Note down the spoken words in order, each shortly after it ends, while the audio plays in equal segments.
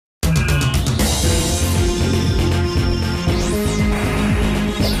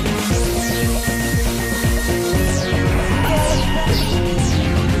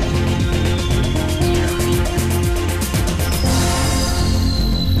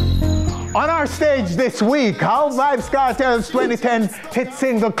On our stage this week, how Vybz Kartel's 2010 hit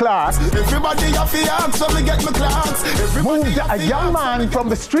single Clarks moved a young man from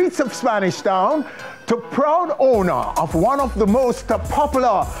the streets of Spanish Town to proud owner of one of the most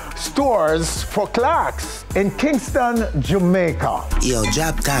popular stores for Clarks in Kingston, Jamaica. Yo,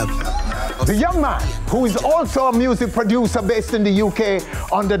 Droptop. The young man, who is also a music producer based in the UK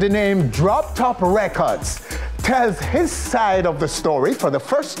under the name Droptop Records, tells his side of the story for the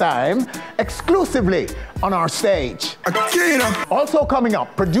first time exclusively on our stage. Also coming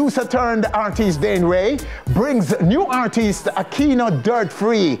up, producer turned artist Dane Ray brings new artist Aquino Dirt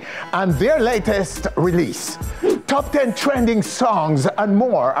Free and their latest release. Top 10 trending songs and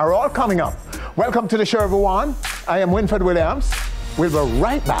more are all coming up. Welcome to the show, everyone. I am Winfred Williams. We'll be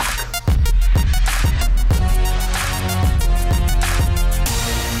right back.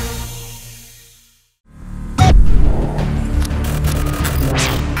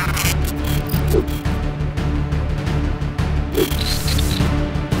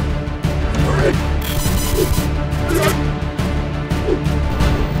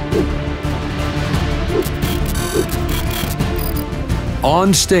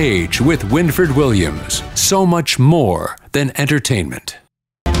 On stage with Winfred Williams, so much more than entertainment.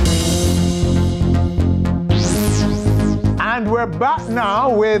 And we're back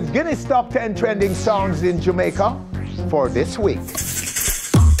now with Guinness Top 10 Trending Songs in Jamaica for this week.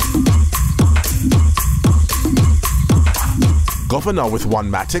 Governor with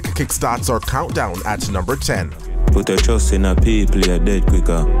One Matic kickstarts our countdown at number 10. Put your trust in a people, you're dead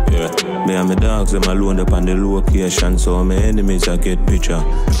quicker. Yeah. Me and my dogs, them alone up on the location, so my enemies I get picture.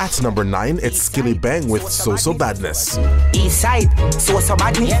 At number 9, it's Skilly Bang with So Badness. East side, so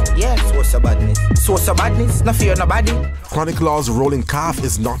badness. Yeah, so badness. So badness, no fear nobody. Chronic Law's Rolling Calf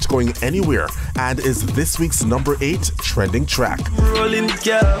is not going anywhere and is this week's number 8 trending track. Rolling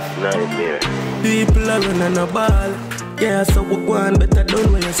Calf, nightmare. People are running a ball. Yeah, so we go on better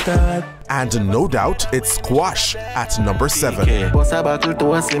done when you start. And no doubt, it's Squash at number 7. What's a buckle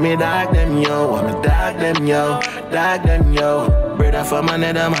to us, me dog them yo, I'm a dog them yo, dog them yo. Brother for my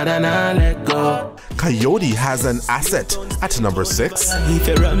nether, mother nah let go. Coyote has an asset at number 6. If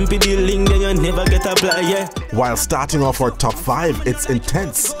you run the link, then you never get a play, yeah. While starting off our top 5, it's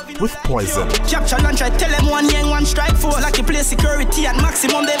Intense with Poison. Capture lunch, I tell them one young, one strike for like you play security at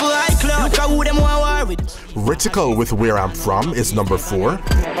maximum level high club. Look at who them want war with. Ritical with Where I'm From is number 4.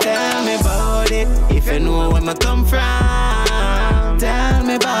 Tell me about it, if you know where I come from. Tell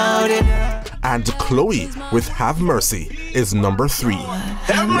me about it. And Chloe with Have Mercy is number 3.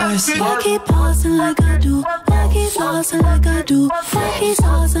 Have mercy. I keep pausing like I do. I keep pausing like I do. I keep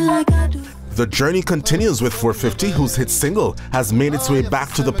pausing like I do. The journey continues with 450, whose hit single has made its way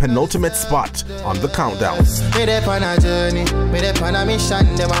back to the penultimate spot on the countdown. Me dey on a journey, me dey on a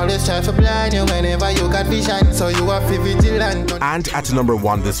mission. Them always try to blind you whenever you got vision, so you are vigilant. And at number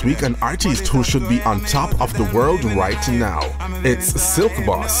 1 this week, an artist who should be on top of the world right now. It's Silk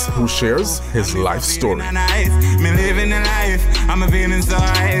Boss, who shares his life story. Me living the life, I'm a feeling so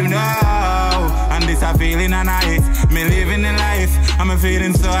high, no. And this a feeling a night. Me living the life, I'm a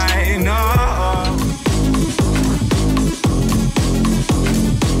feeling so high, no.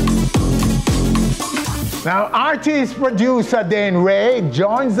 Now, artist producer Dane Ray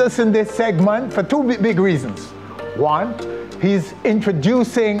joins us in this segment for 2 big reasons. One, he's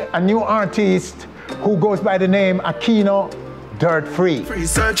introducing a new artist who goes by the name Aquino Dirt Free.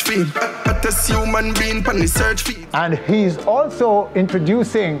 Search feed, human being on the search feed. And he's also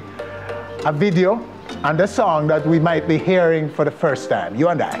introducing a video and a song that we might be hearing for the first time. You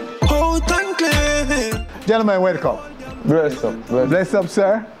and I. Gentlemen, welcome. Bless up. Bless up,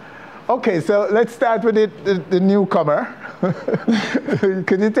 sir. Okay, so let's start with the newcomer.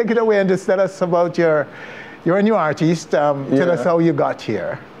 Could you take it away and just tell us about you're a new artist. Tell us how you got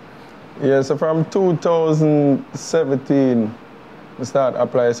here. Yeah, so from 2017, I start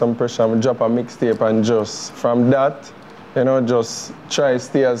apply some pressure, I drop a mixtape, and just from that, you know, just try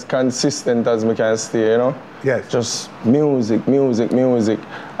stay as consistent as we can stay, you know? Yes. Just music.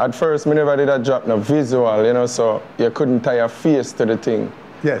 At first, I never did a drop no visual, you know, so you couldn't tie a face to the thing.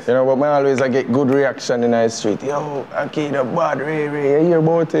 Yes. You know, but I get good reaction in the street. Yo, Aquino bad, Ray, you hear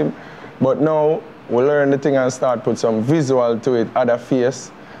about him? But now, we learn the thing and start put some visual to it, add a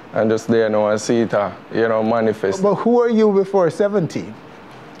face, and just there, you know, and see it, you know, manifest. But who were you before 17?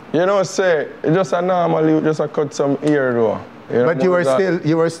 You know, say, just a normal, you just cut some ear though. You know, but you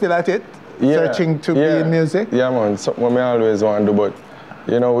were still at it? Yeah, searching to be in music? Yeah, man, something I always want to do, but,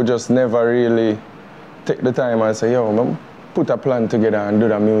 you know, we just never really take the time and say, yo, man, put a plan together and do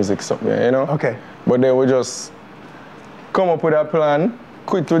the music, something, you know? Okay. But then we just come up with a plan,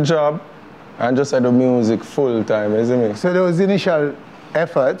 quit the job, and just I do music full time, you see me? So those initial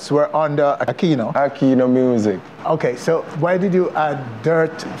efforts were under Aquino? Aquino Music. Okay, so why did you add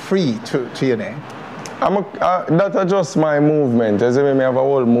Dirt Free to your name? That's just my movement. You see me? I have a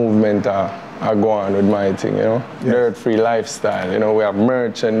whole movement I go on with my thing, you know? Yes. Dirt-free lifestyle, you know? We have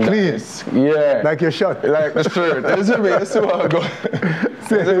merchandise. Clean. Yeah. Like your shirt. Like the shirt. You see me? That's how I go.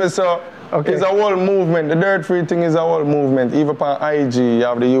 You see me? So, okay. It's a whole movement. The dirt-free thing is a whole movement. Even on IG, you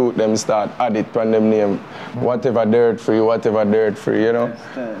have the youth, them start add it on them name. Whatever dirt-free, you know?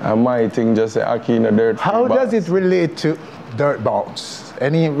 And my thing just say Aquino Dirt-free. How does it relate to Dirt Bounce?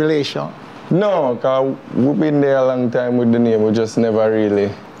 Any relation? No, because we've been there a long time with the name. We just never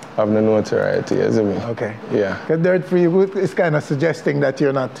really have no notoriety, you see me? Okay. Yeah. Because Dirt Free is kind of suggesting that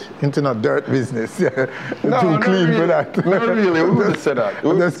you're not into no dirt business. You're too clean really, for that. Not really. We would have said that.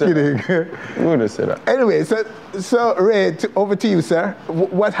 I'm just kidding. We would have said that. Anyway, so Ray, over to you, sir.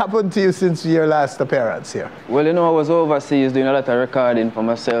 What happened to you since your last appearance here? Well, you know, I was overseas doing a lot of recording for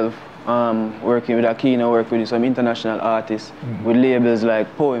myself. Working with Aquino, working with some international artists, with labels like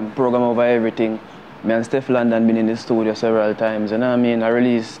Poem, Program Over Everything. Me and Steph London been in the studio several times, you know what I mean? I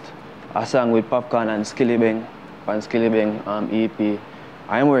released a song with Popcorn and Skilly Bang, on Skilly Bang EP.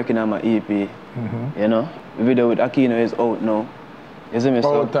 I'm working on my EP, you know? The video with Aquino is out now. You see me?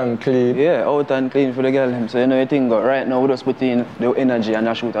 Out and clean. Yeah, out and clean for the girl. So you know, you think right now we just put in the energy and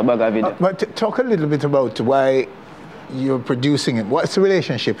I shoot a bag of video. But talk a little bit about why you're producing it. What's the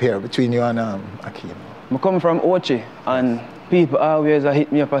relationship here between you and Aquino? I come from Ochi, and people always hit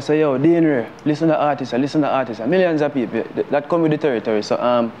me up and say, yo, Dane, listen to artists, listen to artists. Millions of people that come with the territory. So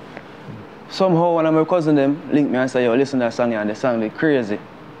somehow one of my cousins them link me and say, yo, listen to that song here, and the song is crazy.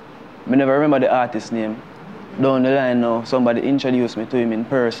 I never remember the artist's name. Down the line now, somebody introduced me to him in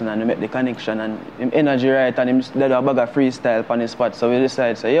person and we make the connection and him energy right and him did a bag of freestyle on his spot. So we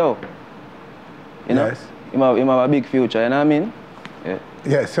decided to say, yo, you know? Yes. He have a big future, you know what I mean? Yeah.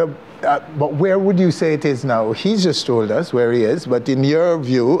 Yeah, so, but where would you say it is now? He's just told us where he is, but in your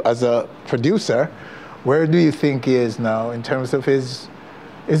view as a producer, where do you think he is now in terms of his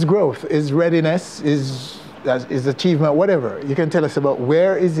growth, his readiness, his achievement, whatever? You can tell us about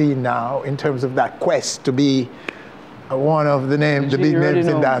where is he now in terms of that quest to be one of the big names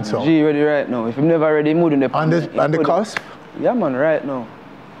in dancehall. G ready right now. If I'm never ready, mood in the on the cusp? Yeah, man, right now.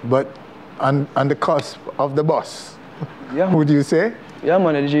 But on the cusp of the bus, yeah, would you say? Yeah,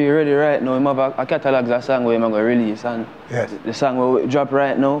 man, the G ready right now. I have a catalog of song where I'm going to release. And yes. The song where we drop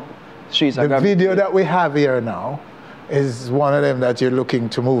right now, Streets The video that we have here now is one of them that you're looking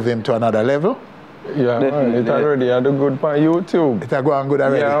to move him to another level? Yeah, man, it already had a good on YouTube. It's going good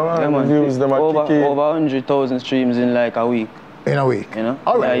already? Yeah, man, views them over 100,000 streams in like a week. In a week? You know?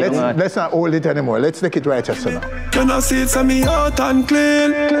 All right, let's not hold it anymore. Let's take it right just now. You know, see it's me out and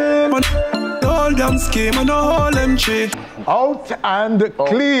clean. All them scheme and all them cheat. Out and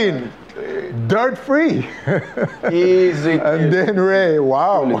clean. Dirt free. Easy. And then Ray,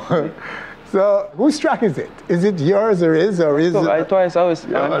 wow. So, whose track is it? Is it yours or is it? Twice I was.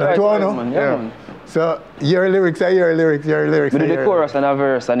 Yeah. So, your lyrics are your lyrics, your lyrics. We do the chorus and a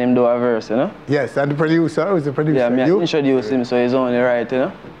verse and him do a verse, you know? Yes, and the producer, who's the producer? Yeah, me introduce him so he's only right, you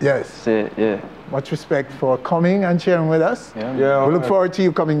know? Yes. So, yeah. Much respect for coming and sharing with us. Yeah, we look forward to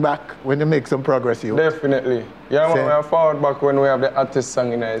you coming back when you make some progress. Definitely. Yeah, man, we're forward back when we have the artist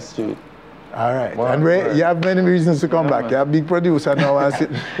song in the street. All right. Wow, and Ray, you have many reasons to come back. Man. You're a big producer now. Yeah,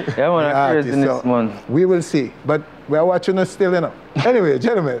 man, I'm crazy in this month. We will see. But we're watching us still, you know. Anyway,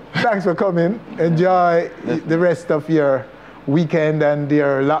 gentlemen, thanks for coming. Enjoy the rest of your weekend and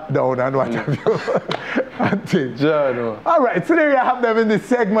your lockdown and what have you. All right, so there you have them in this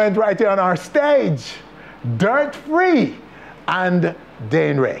segment right here on our stage. Dirt Free and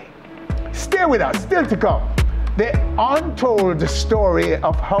Dane Ray. Stay with us, still to come. The untold story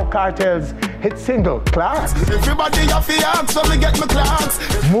of how Kartel's hit single, Class,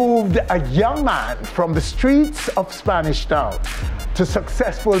 moved a young man from the streets of Spanish Town to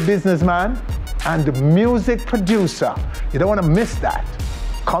successful businessman and music producer. You don't want to miss that.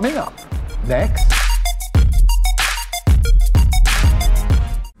 Coming up next.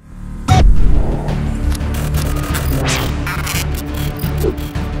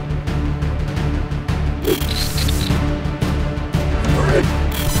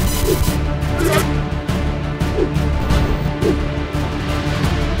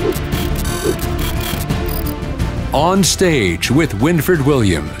 On stage with Winfred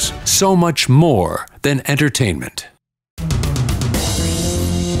Williams, so much more than entertainment.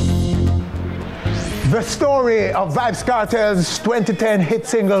 The story of Vybz Kartel's 2010 hit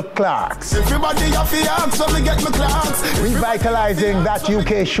single Clarks. Revitalizing that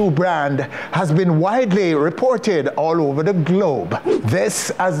UK shoe brand has been widely reported all over the globe.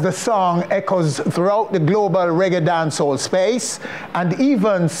 This as the song echoes throughout the global reggae dancehall space and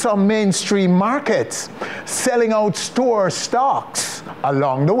even some mainstream markets, selling out store stocks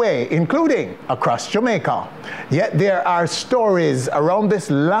along the way, including across Jamaica. Yet there are stories around this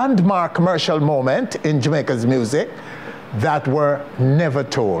landmark commercial moment in Jamaica's music that were never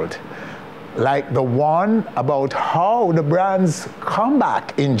told. Like the one about how the brand's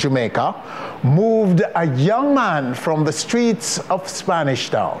comeback in Jamaica moved a young man from the streets of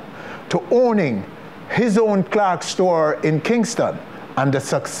Spanish Town to owning his own Clark store in Kingston and a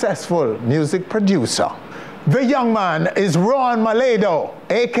successful music producer. The young man is Ron Maledo,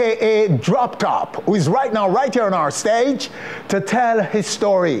 aka Droptop, who is right now right here on our stage to tell his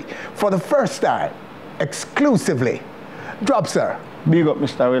story for the first time, exclusively. Drop, sir. Big up,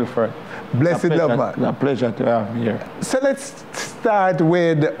 Mr. Wilfred. Blessed love, man. It's a pleasure to have me here. So let's start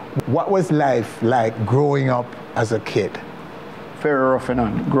with what was life like growing up as a kid? Very rough, you know.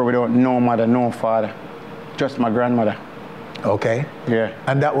 Grew without no mother, no father. Just my grandmother. Okay. Yeah.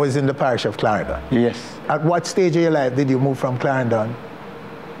 And that was in the parish of Clarendon? Yes. At what stage of your life did you move from Clarendon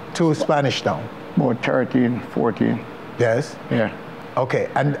to Spanish Town? About 13, 14. Yes? Yeah. Okay,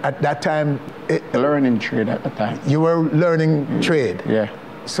 and at that time... learning trade at the time. You were learning trade? Yeah.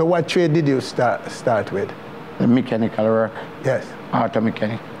 So what trade did you start with? The mechanical work. Yes. Auto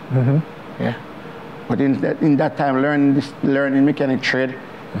mechanic. Mm-hmm. Yeah. But in that time, learning mechanic trade,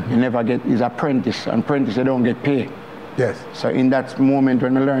 you never get, is apprentice. Apprentice, you don't get paid. Yes. So in that moment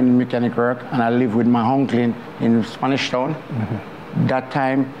when I learned mechanic work and I lived with my uncle in Spanish Town, that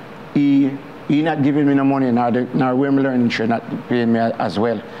time he not giving me no money, nor when I learning trade not paying me as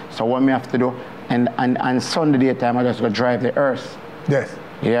well. So what me have to do, and Sunday daytime I just go drive the hearse. Yes.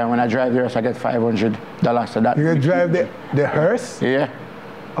 Yeah, when I drive the hearse I get $500. So that you drive the hearse? Yeah.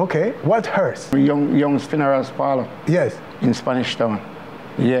 Okay. What hearse? Young's funeral parlor. Yes. In Spanish Town.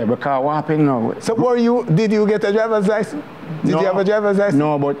 Yeah, because what happened now? So did you get a driver's license? Did you have a driver's license?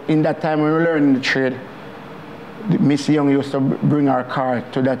 No, but in that time when we learned the trade, Miss Young used to bring our car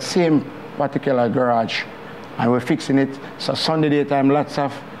to that same particular garage and we're fixing it. So Sunday daytime, lots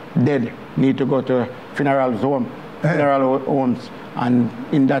of dead need to go to funeral homes. And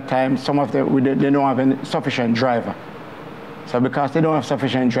in that time, some of them, they don't have any sufficient driver. So because they don't have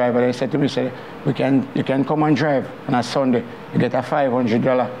sufficient driver, they said to me, you can come and drive on a Sunday. You get a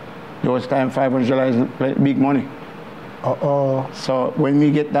 $500. Those time $500 is big money. Uh-oh. So when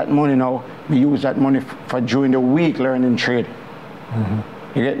we get that money now, we use that money for during the week learning trade.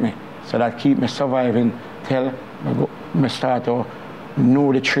 You get me? So that keep me surviving till I start to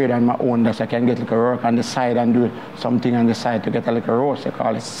know the trade on my own, that I can get like a work on the side and do something on the side to get a little roast, they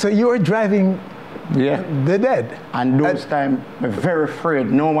call it. So you were driving the dead? And those times, I'm very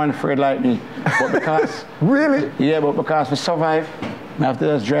afraid. No one afraid like me. But because... Really? Yeah, but because we survive, I have to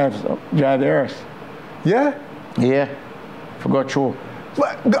just drive the earth. Yeah? Yeah. Forgot through.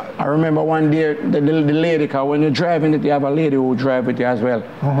 I remember one day, the lady, because when you're driving it, you have a lady who drive with you as well.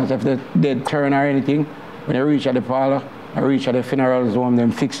 As if they turn or anything, when you reach at the parlor, I reach at the funeral home,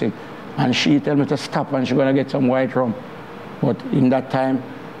 them fix it. And she tell me to stop and she's gonna get some white rum. But in that time,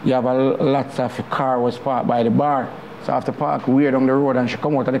 you have lots of car was parked by the bar. So I have to park weird on the road and she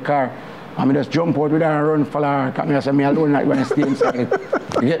come out of the car. And me just jump out with her and run for her. Because I say, me alone not gonna stay inside.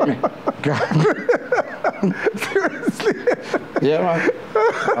 You get me? Seriously? Yeah,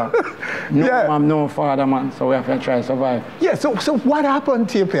 man. No mom, no father, man. So we have to try to survive. Yeah, so what happened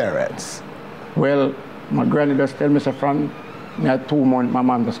to your parents? Well, my granny just tell me, from me had 2 months, my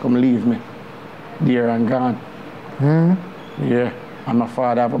mom just come leave me. There and gone. Yeah. And my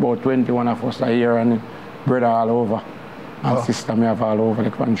father have about 21 of us here and brother all over. And sister me have all over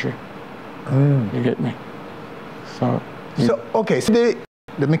the country. You get me? So okay, so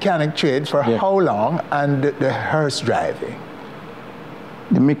the mechanic trade for how long and the hearse driving?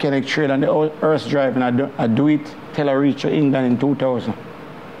 The mechanic trade and the hearse driving, I do it till I reach England in 2000.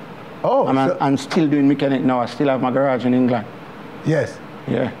 Oh, I'm still doing mechanic now. I still have my garage in England. Yes.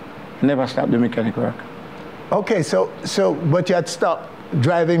 Yeah. Never stopped the mechanic work. Okay, but you had stopped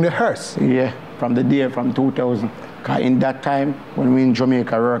driving the hearse? Yeah, from 2000. Cause in that time, when we in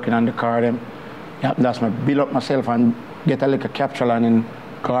Jamaica working on the car, that's me build up myself and get a little capture line in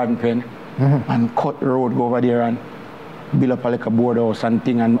garden pen and cut the road, go over there and build up a little board house and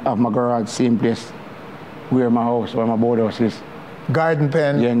thing and have my garage same place where my house, where my board house is. Garden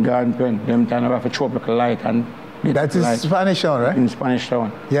pen? Yeah, in garden pen. Them time I have to throw up like a light and get that's in light. Spanish Town, right? In Spanish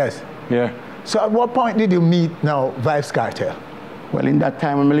Town. Yes. Yeah. So at what point did you meet now Vybz Kartel? Well, in that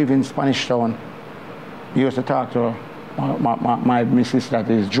time when I lived in Spanish Town, I used to talk to my missus, that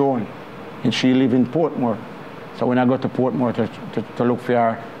is Joan, and she lived in Portmore. So when I go to Portmore to look for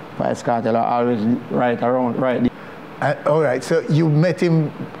her Vybz Kartel, I always right. All right, so you met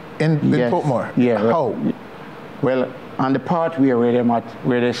him in Portmore? Yeah. How? Well, on the part where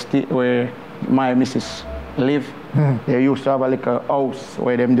my missus live, they used to have a little house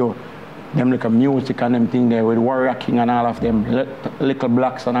where them do them like music and them thing there with Warrior King and all of them, little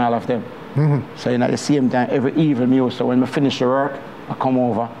blocks and all of them. So at the same time, every evening music. So when I finish the work, I come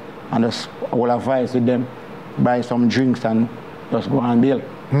over and just I will advise with them, buy some drinks and just go and build.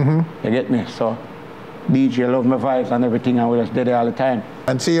 You get me? So DJ love my vibes and everything, and we just did it all the time.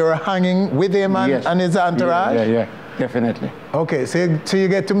 And so you're hanging with him and his entourage? Yeah, definitely. Okay, so you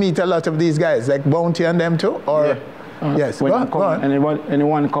get to meet a lot of these guys, like Bounty and them too? Or? Yes, when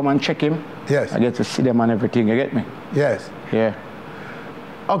anyone come and check him, yes, I get to see them and everything, you get me? Yes. Yeah.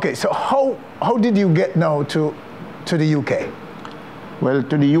 Okay, so how did you get now to the UK? Well,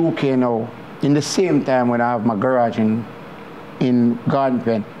 to the UK now, in the same time when I have my garage in Garden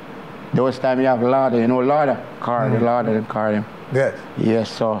Pen, those time you have Lauder, you know Lauder? Lauder, them car them. Yes. Yes,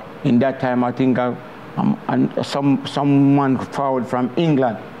 so in that time I think someone forward from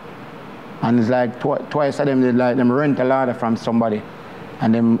England, and it's like twice of them, they like them rent a Lauder from somebody,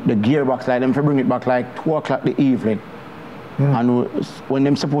 and them the gearbox, like them to bring it back like 2 o'clock the evening. And when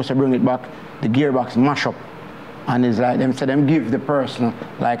them supposed to bring it back, the gearbox mash up. And it's like them say them give the person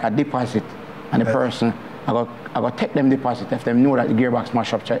like a deposit, and the person I got take them deposit if them know that the gearbox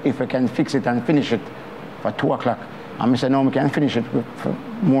mash up. So if we can fix it and finish it for 2 o'clock, and I said no, we can finish it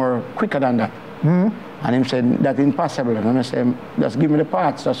more quicker than that. And him said that's impossible. And I said just give me the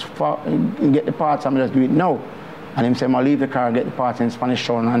parts, just get the parts, and just do it now. And him said I'll leave the car, get the parts in Spanish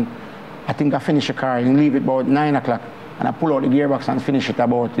Town, and I think I finish the car and leave it about 9 o'clock. And I pull out the gearbox and finish it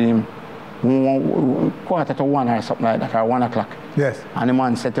about 1:45 or something like that, or 1 o'clock. Yes. And the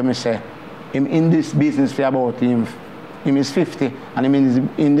man said to me, say, him in this business for about him is 50, and him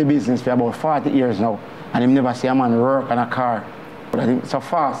in the business for about 40 years now. And him never see a man work on a car. But I think so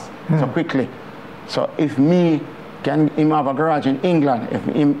fast, so quickly. So if me can him have a garage in England,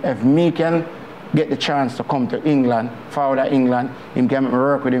 if me can get the chance to come to England, forward to England, him can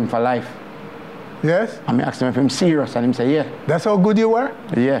work with him for life. Yes? And I asked him if he's serious, and him say, yeah. That's how good you were?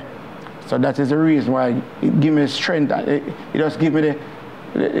 Yeah. So that is the reason why it give me strength. It just give me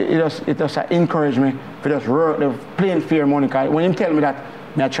it just encourage me to just work the plane fare money. Cause when him tell me that,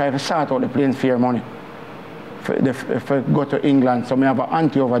 I try to sort out the plane fare money. If I go to England, so I have an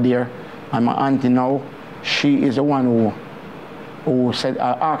auntie over there, and my auntie now, she is the one who said,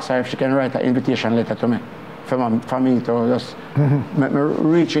 I asked her if she can write an invitation letter to me. For me to just make me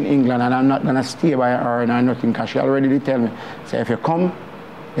reach in England, and I'm not going to stay by her or nothing, because she already did tell me, say, if you come,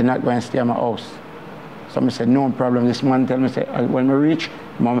 you're not going to stay at my house. So I said, no problem. This man tell me, say, when we reach,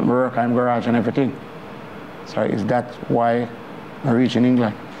 I'm going to work in garage and everything. So is that why I reach in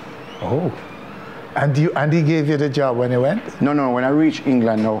England? Oh. And he gave you the job when you went? No, when I reach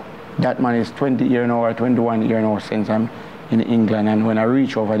England now, that man is 20 years now or 21 years now since I'm in England, and when I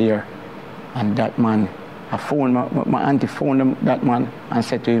reach over there, and that man, I phoned my auntie phoned that man and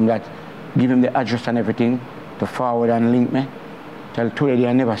said to him that give him the address and everything to forward and link me. Till today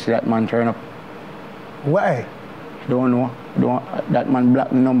I never see that man turn up. Why? Don't know. That man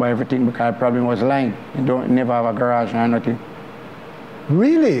blocked the number, everything, because I probably was lying. He never have a garage or nothing.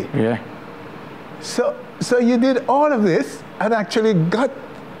 Really? Yeah. So you did all of this and actually got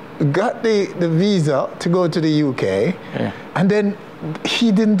the visa to go to the UK, and then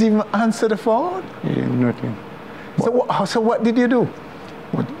he didn't even answer the phone? He didn't, nothing. So what did you do?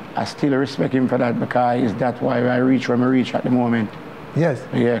 But I still respect him for that, because that's why I reach where I reach at the moment. Yes.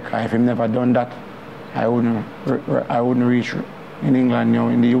 Yeah, because if he never done that, I wouldn't reach in England now,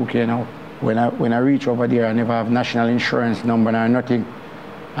 in the UK now. When I reach over there, I never have national insurance number or nothing.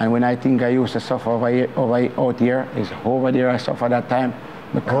 And when I think I used to suffer out here, it's over there I suffer that time.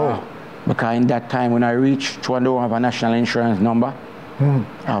 Because in that time when I reach, I don't have a national insurance number. I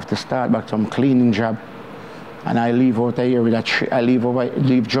have to start back some cleaning job. And I leave out here with a trade. I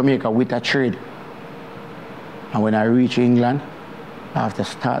leave Jamaica with a trade. And when I reach England, I have to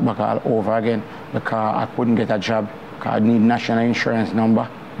start back all over again, because I couldn't get a job, because I need national insurance number.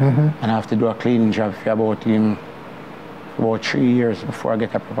 And I have to do a cleaning job for about 3 years before I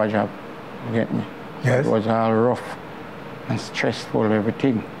get a proper job. You get me? Yes. So it was all rough and stressful,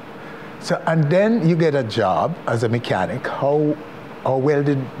 everything. So, and then you get a job as a mechanic. How well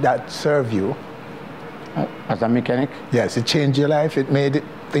did that serve you? As a mechanic? Yes, it changed your life. It made it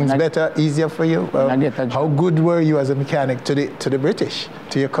things better, easier for you? How good were you as a mechanic to the British,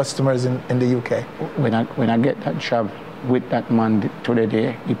 to your customers in the UK? When I get that job with that man to the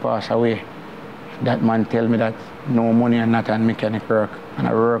day he passed away, that man tell me that no money and not on mechanic work. And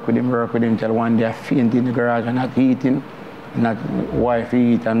I work with him till one day I faint in the garage and not eating, not wife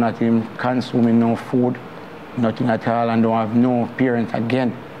eat, and not even consuming no food, nothing at all, and don't have no parents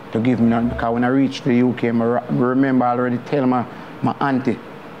again to give me nothing. Because when I reached the UK, I remember I already tell my auntie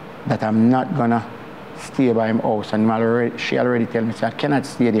that I'm not gonna stay by him house, and she already tell me, so I cannot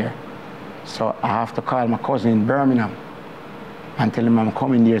stay there. So I have to call my cousin in Birmingham and tell him I'm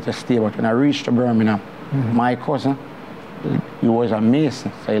coming there to stay. But when I reached to Birmingham, my cousin, he was a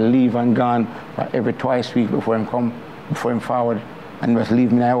mason, so he leave and gone for every twice week before him forward, and just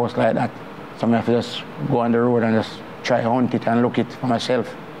leave me in the house like that. So I have to just go on the road and just try hunt it and look it for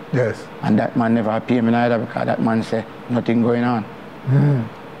myself. Yes. And that man never pay me neither, because that man say nothing going on.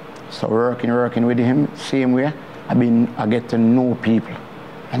 So working with him same way, I get to know people.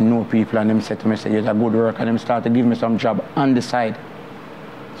 And them said to me, say, you're a good worker, and them start to give me some job on the side.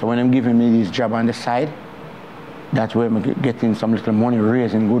 So when them giving me this job on the side, that's where I'm getting some little money,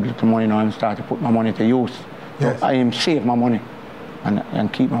 raising good little money now, and start to put my money to use. Yes. So I am save my money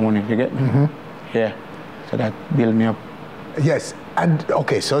and keep my money, you get me? Yeah, so that build me up. Yes, and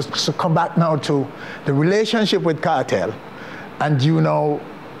okay, so come back now to the relationship with Kartel, and you know,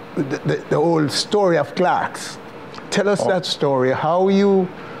 the whole story of Clarks. Tell us that story, how you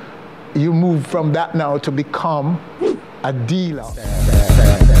moved from that now to become a dealer.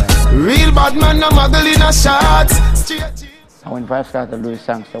 Real bad man, no muggle in a shots. And when Vybz started to do his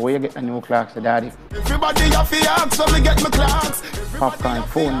song, so where you get the new Clarks, the daddy? Everybody have to ask, so me get my Clarks. Popcorn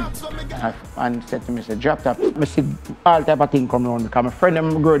phone and said to me, say, Droptop. I see all type of things come around, because my friend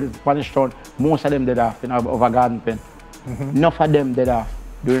them girl in Spanish town, most of them dead off, you know, over garden pen. Enough of them dead off.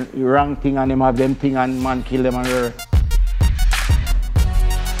 Do the wrong thing and them have them thing and man kill them and her.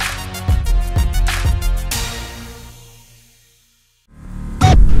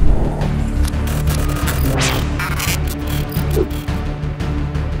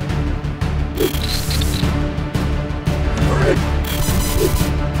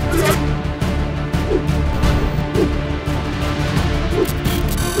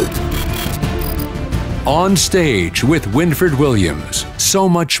 On stage with Winfred Williams, so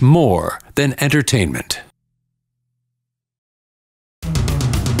much more than entertainment.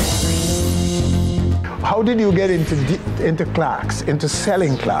 How did you get into Clarks, into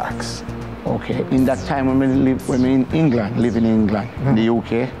selling Clarks? Okay, in that time when we in England, living in England, in the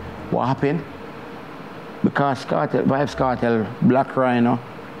UK, what happened? Because Kartel, Vybz Kartel, Black Rhino,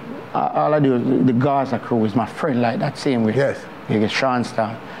 all I do, the Gaza crew is my friend like that same way. Yes. You get Sean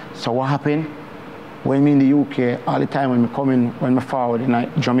Star. So what happened? When me in the UK, all the time when me coming, when me forward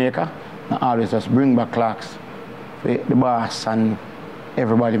in Jamaica, I always just bring back Clarks. The boss and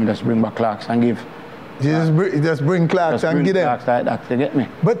everybody me just bring back Clarks and give. You just bring Clarks and give them? Clarks like that, you get me?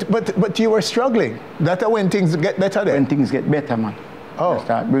 But you were struggling. That's when things get better then? When things get better, man. Oh,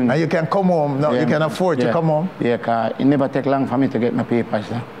 and you can come home, now you can afford to come home? Yeah, because it never take long for me to get my papers.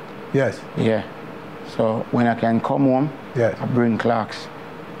 Yes. Yeah. So when I can come home, I bring Clarks.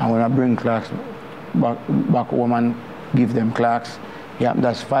 And when I bring Clarks, back home and give them Clarks. Yeah,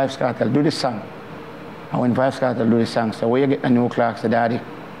 that's Vybz Kartel do the song. And when Vybz Kartel do the song, so where you get the new Clarks, the daddy,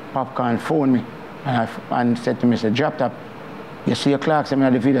 Popcorn phone me and said to me, say, Droptop, you see your Clarks in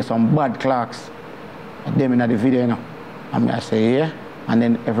the video, some bad Clarks. And them in the video, you know. And I say, yeah. And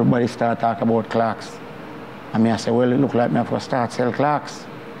then everybody start talking about Clarks. And I say, well, it look like me have to start sell Clarks.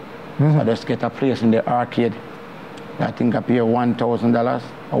 So I just get a place in the arcade. I think I pay $1,000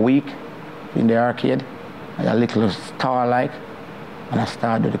 a week in the arcade, a little star like, and I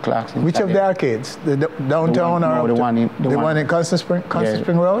started the Clarks. Which of the arcades? The downtown or the one in Constant Spring Road?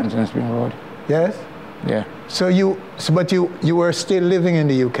 Constant Spring Road. Yes. Yeah. So but you were still living in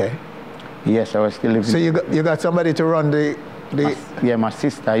the UK? Yes, I was still living. So you got somebody to run the my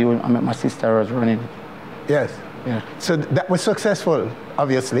sister. My sister was running it. Yes. Yeah. So that was successful,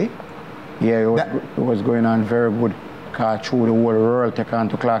 obviously. Yeah, it was going on very good. Because through the whole world take on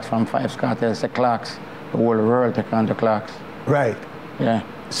to Clarks from Vybz Kartel, say Clarks, the whole world take on to Clarks. Right. Yeah.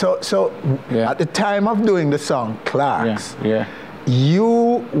 So at the time of doing the song Clarks, yeah.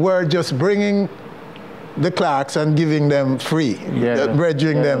 You were just bringing the Clarks and giving them free,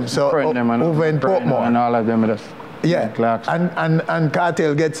 bridging them. So over in Portmore. And all of them just Clarks. And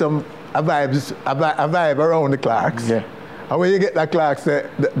Kartel get a vibe around the Clarks. Yeah. And when you get that Clarks,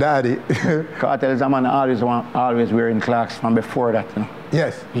 daddy. Kartel is a man always wearing Clarks from before that, you know.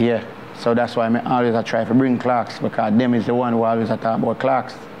 Yes. Yeah. So that's why I always try to bring clocks, because them is the one who always talk about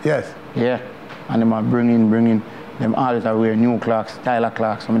clocks. Yes. Yeah. And them are bringing, them always wear new clocks, style of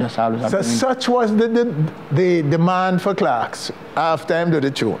clocks. So just always so such was the demand for clocks after him do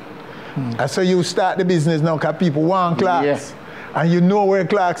the tune. And so you start the business now because people want clocks. Yes. And you know where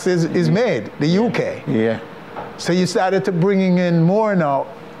clocks is made, the UK. Yeah. So you started to bringing in more now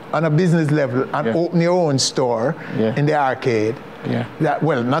on a business level and open your own store in the arcade. Yeah. That,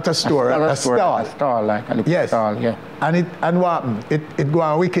 well, not a store, a stall. A stall, like a little yes. stall, yeah. And what happened? It go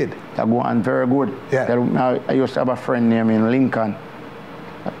on wicked. It go on very good. Yeah. I used to have a friend named in Lincoln,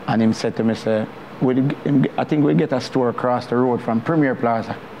 and him said to me, say, I think we get a store across the road from Premier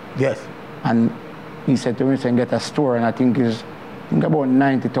Plaza. Yes. And he said to me, say, get a store, and I think about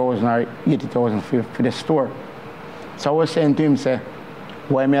 90,000 or 80,000 for the store. So I was saying to him, say,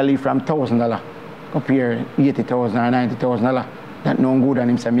 why may I leave from $1,000 up here, $80,000 or $90,000? That no good,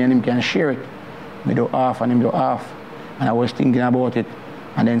 and him say, me and him can share it. Me do half and him do half. And I was thinking about it,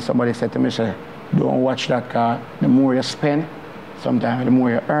 and then somebody said to me, say, don't watch that car. The more you spend, sometimes the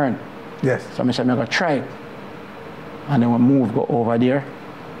more you earn. Yes. So I said, I'm going to try it. And then we go over there,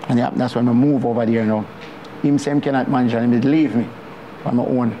 and that's when we move over there now. Him say him cannot manage, and he did leave me on my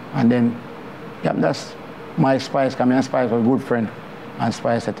own. And then, that's my Spice, because me and Spice was a good friend. And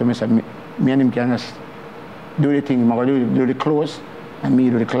Spice said to me, me and him can just do the thing. I'm going to do the clothes, and me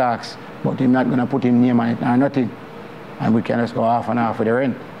do the clocks. But he's not going to put his name on it or nothing. And we can just go half and half with the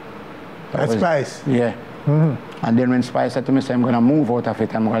rent. That's Spice? Yeah. Mm-hmm. And then when Spice said to me, say, I'm going to move out of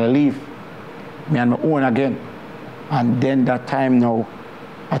it, I'm going to leave. Me and my own again. And then that time now,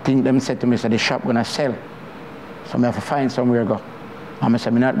 I think them said to me, say, the shop going to sell. So I have to find somewhere to go. And I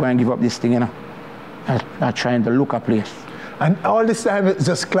said, I'm not going to give up this thing, you know. I'm trying to look a place. And all this time it's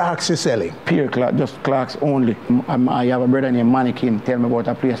just clocks you're selling? Pure clocks, just clocks only. I have a brother named Mannequin, tell me about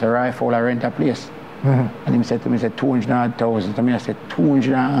a place, a rifle, I rent a place. Mm-hmm. And he said to me, he said, 200,000. To me, I said,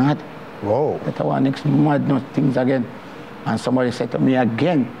 200. Whoa. That's one next mad things again. And somebody said to me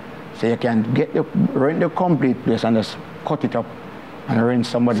again, so you can rent the complete place and just cut it up and rent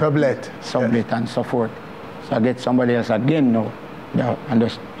somebody. Sublet. Yes. And so forth. So I get somebody else again now, and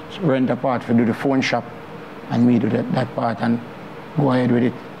just rent a part to do the phone shop, and me do that part and go ahead with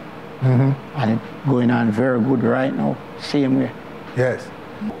it. Mm-hmm. And it's going on very good right now, same way. Yes.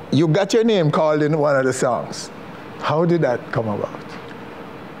 You got your name called in one of the songs. How did that come about?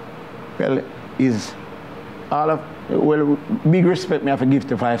 Well, big respect me have to give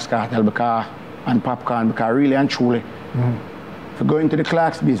to Vybz Kartel and Popcorn, because really and truly, for going to the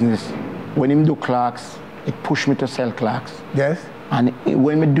clocks business, when him do clocks, it pushed me to sell clocks. Yes. And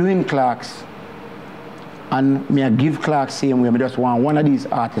when me doing clocks, and me I give clocks same way, I just want one of these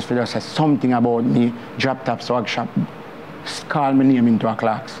artists to just say something about me, Droptop Swag Shop, call my name into a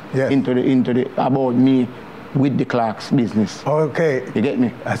clocks, yes. into the about me with the clocks business. Okay. You get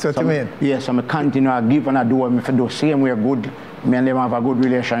me? That's what you mean? Yes, so I continue to give and I do what I do same way good. Me and them have a good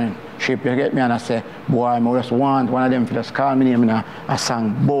relationship, you get me? And I say, boy, I just want one of them to just call my name in a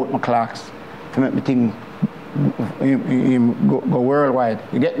song about my clocks to make me think go worldwide.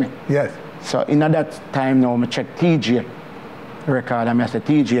 You get me? Yes. So in that time now, I check TJ record and I say,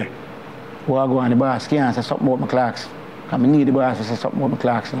 TJ, I go on the boss can't say something about my clocks. I need the boss to say something about my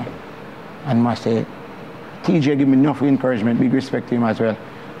clocks now. And I say, TJ give me enough encouragement, big respect to him as well.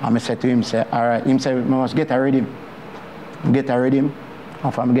 And I said to him, say, all right, him say, I must get a rhythm. Get a rhythm.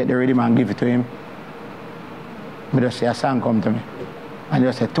 And if I get the rhythm and give it to him, I just say a song come to me. And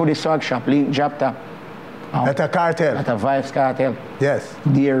just say, to the swag shop, link Droptop. At a Kartel? At a Vybz Kartel. Yes.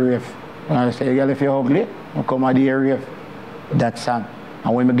 Dear Rave. And I say, girl, if you're ugly, I'll come at Dear Rave. That song.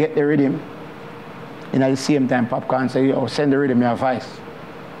 And when we get the rhythm, in the same time, Popcorn say, oh, send the rhythm me a voice.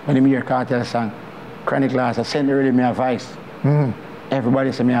 When you hear Kartel song, Chronic Last, I send the rhythm me a voice. Mm-hmm.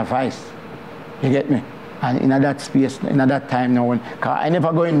 Everybody say me a voice. You get me? And in that space, in that time now, I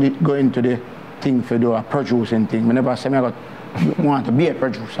never go into the thing for do a producing thing. I never say I want to be a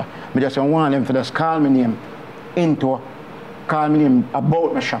producer. I just want them to just call my name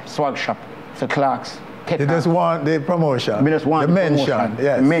about my shop, swag shop, the clocks. They just want the promotion. I just want the mention.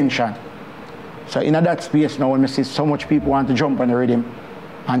 Yes. The mention. So in that space now, when I see so much people want to jump on the rhythm,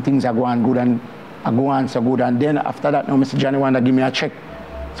 and things are going good and are going so good, and then after that now, Mr. Johnny want to give me a check.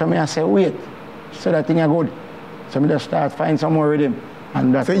 So I say, wait, so that thing are good. So I just start find some more rhythm.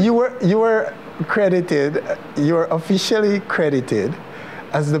 And that's so you were credited, you were officially credited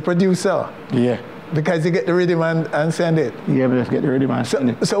as the producer. Yeah. Because you get the rhythm and send it. Yeah, but just get the rhythm and send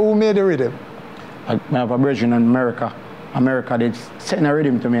it. So who made the rhythm? I have a brethren in America. America did send a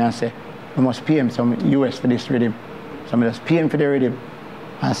rhythm to me and say, I must pay him some US for this rhythm. So I just pay him for the rhythm.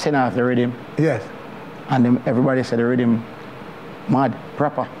 and send off the rhythm. Yes. And then everybody said the rhythm mad,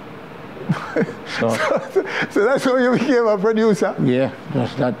 proper. So that's how you became a producer? Yeah,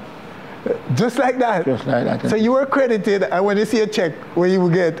 just that. Just like that? Just like that. So you were credited, and when you see a check where you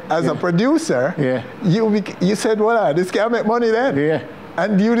get as a producer, you said, well, this can make money then? Yeah.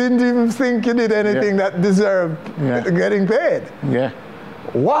 And you didn't even think you did anything that deserved getting paid? Yeah.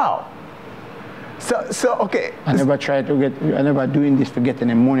 Wow. So okay. I never tried to I never doing this for getting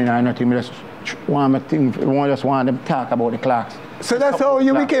the money or nothing. I just want them to talk about the clocks. So that's how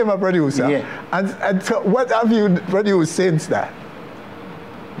you became a producer? Yeah. And so what have you produced since that?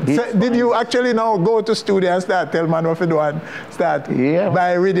 So did you actually now go to studio and start tell man what to do and start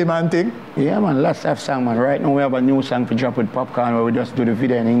buy rhythm and thing? Yeah, man, lots of songs, man. Right now we have a new song for Drop with Popcorn where we just do the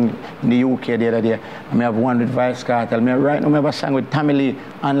video in the UK the other day. And we have one with Vybz Kartel. Right now we have a song with Tommy Lee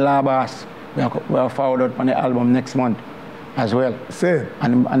and Labas. We are forward out on the album next month as well. Same.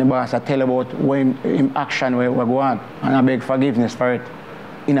 And the boss I tell about when in action where we go on. And I beg forgiveness for it.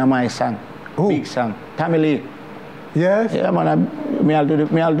 In my song. Big song. Tommy Lee. Yes? Yeah, man, I'll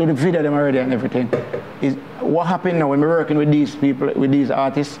do the video them already and everything. What happened now when we're working with these people, with these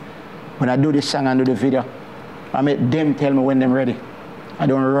artists, when I do this song and do the video, I make them tell me when they're ready. I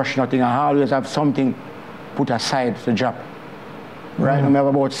don't rush nothing. I always have something put aside to drop. Right now I have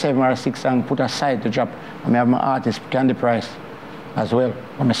about 7 or 6 songs put aside to drop. And I have my artist Candy Price as well.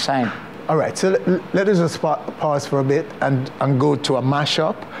 I'm a sign. All right, so let us just pause for a bit and go to a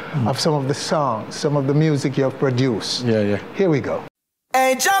mashup of some of the songs, some of the music you have produced. Yeah. Here we go.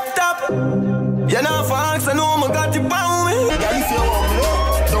 Hey, Droptop, you know Fox, I know I got you bound me. Yeah, if you want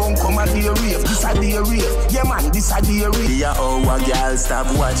me, don't come at the rave. This a the rave. Yeah, man, this a the rave. Yeah, oh, a girl, stop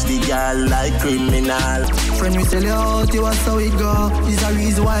watch the girl like criminal. Friend, we sell you out, you want how it go. This a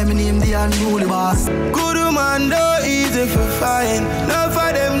reason why my name the unruly boss. Good man, don't easy for find. None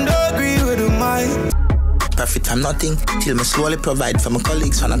for them don't agree with the mind. Profit from nothing, till me slowly provide for my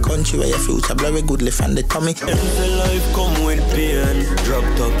colleagues from a country where your future very good live and they tummy. Every life come with pain. Drop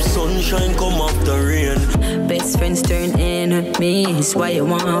top, sunshine come after rain. Best friends turn enemies. Why you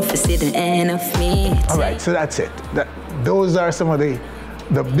want to see the end of me? All right, so that's it. Those are some of the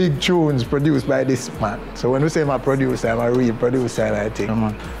big tunes produced by this man. So when we say I'm a producer, I'm a real producer, and I think. Yeah,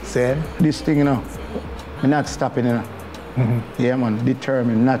 man. Same? This thing, you know, we're not stopping, you know. Yeah, man,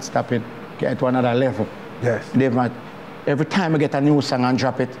 determined, not stopping. Get to another level. Yes. Every time I get a new song and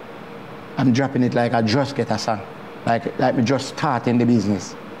drop it, I'm dropping it like I just get a song. Like me just starting the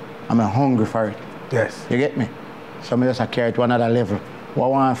business. I'm hungry for it. Yes. You get me? So I just carry it to another level. What I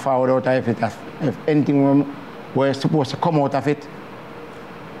want to forward out of it, if anything were supposed to come out of it,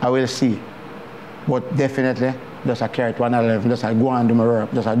 I will see. But definitely, just carry it to another level. Just go and do my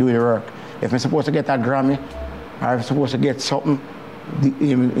work. Just do the work. If I'm supposed to get a Grammy, or if I'm supposed to get something,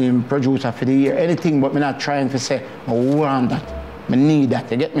 the producer for the year, anything, but I'm not trying to say, I want that, I need that,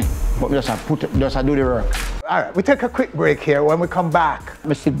 you get me? But just do the work. All right, we take a quick break here. When we come back,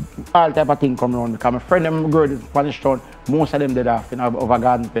 I see all type of things come around because my friend them girl in Spanish Town, most of them dead off, you know, over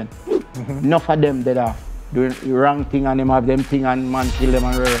garden pen. Enough of them dead off. Doing the wrong thing and them have them thing and man kill them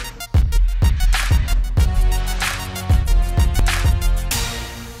and rare.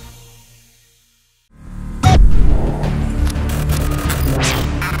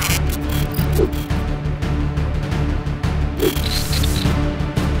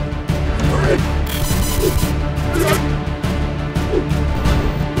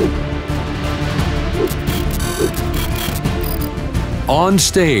 On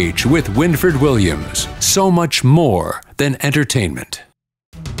stage with Winfred Williams, so much more than entertainment.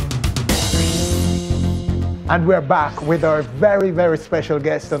 And we're back with our very, very special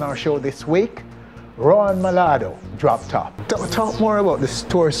guest on our show this week, Ron Malado, Droptop. Talk more about the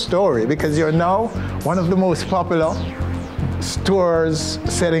store story, because you're now one of the most popular stores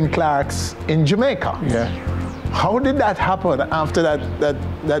selling Clarks in Jamaica. Yeah. How did that happen after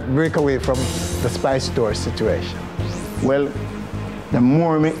that breakaway from the Spice Store situation? Well, the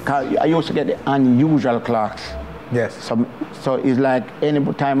more I used to get the unusual Clarks. Yes. So it's like any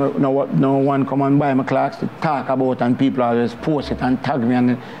time no one come and buy my Clarks to talk about, and people always post it and tag me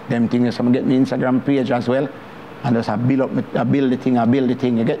and them things. So I get my Instagram page as well, and just I build the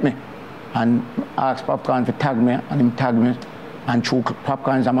thing, you get me? And ask Popcorn to tag me, and him tag me, and through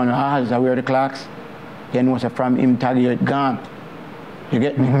Popcorn's I'm on I wear the Clarks. You know, so from him tag you, it gone. You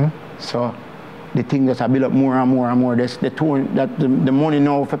get me? So the thing just I build up more and more and more. The money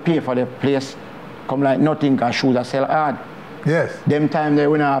now for pay for the place come like nothing, because shoes I sell hard. Yes. Them time they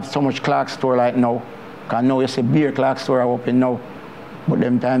when I have so much Clark store like now. Because now you see beer Clark store I open now. But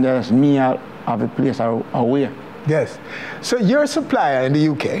them time there's me I have a place away. Yes. So you're a supplier in the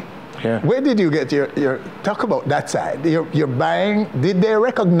UK. Yeah. Where did you get your talk about that side? You're buying, did they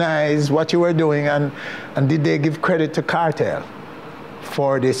recognize what you were doing and did they give credit to Kartel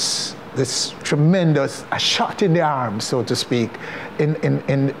for this tremendous a shot in the arm, so to speak, in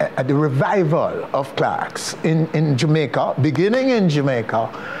the revival of Clarks in Jamaica, beginning in Jamaica,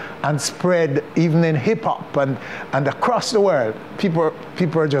 and spread even in hip hop and across the world. People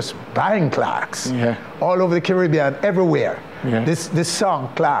are just buying Clarks all over the Caribbean, everywhere. Yeah. This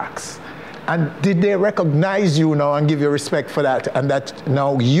song Clarks. And did they recognize you now and give you respect for that? And that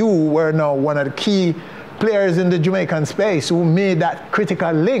now you were now one of the key players in the Jamaican space who made that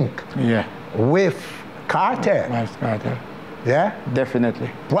critical link with Kartel. Vybz Kartel. Yeah? Definitely.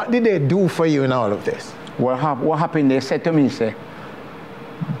 What did they do for you in all of this? What happened, they said to me, say,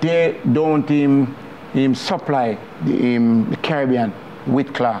 they don't supply the Caribbean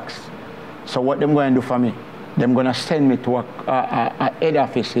with Clarks. So what them going to do for me? Them going to send me to a head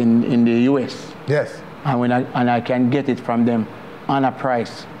office in the US. Yes. And I can get it from them on a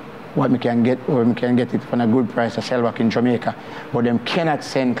price. What we can get, or we can get it for a good price to sell back in Jamaica. But them cannot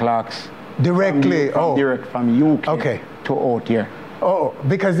send Clarks directly direct from UK to out here. Oh,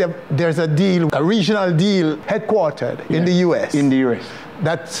 because there's a deal, a regional deal headquartered in the US. In the US.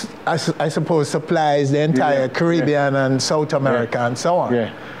 That, I suppose, supplies the entire Caribbean and South America and so on.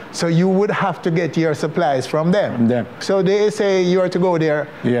 Yeah. So you would have to get your supplies from them. From them. So they say you are to go there.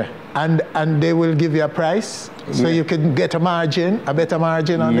 Yeah. And they will give you a price, so you can get a margin, a better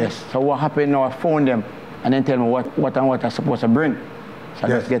margin on it. Yes. So what happened now? I phoned them and then tell me what I'm supposed to bring. So I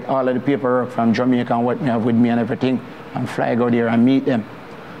just get all of the paperwork from Jamaica and what me have with me and everything, and fly go there and meet them.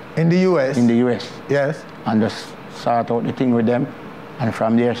 In the US? In the US. Yes. And just sort out the thing with them. And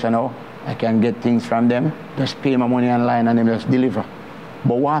from there, so now, I can get things from them, just pay my money online and then just deliver.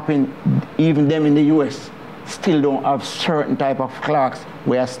 But what happened, even them in the US still don't have certain type of Clarks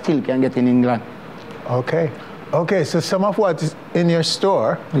where I still can get in England. Okay. Okay, so some of what is in your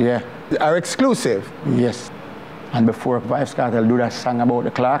store are exclusive? Yes. And before Vybz Kartel do that song about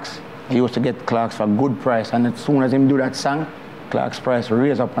the Clarks, I used to get Clarks for a good price. And as soon as him do that song, Clarks price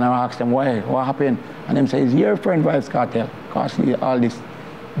raise up, and I ask them why, what happened? And them say, it's your friend Vybz Kartel, cause all this.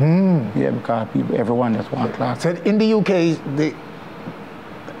 Yeah, because people, everyone just want Clarks. So in the UK,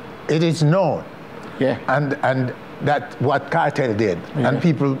 it is known. Yeah. And that what Kartel did. And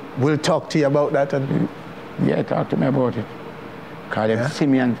people will talk to you about that. And yeah, talk to me about it. Because they see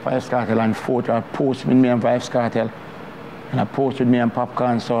me and Vybz Kartel and photo, I post with me and Vybz Kartel. And I post with me and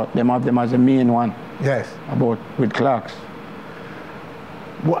Popcorn, so them have them as the main one. Yes. About with Clarks.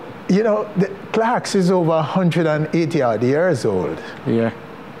 Well, you know, the Clarks is over 180 odd years old. Yeah.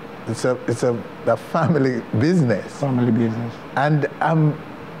 It's a family business. Family business. And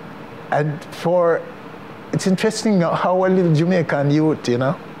it's interesting how a little Jamaican youth, you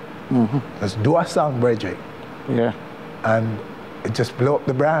know, just do a song, Bridget. Yeah. And it just blow up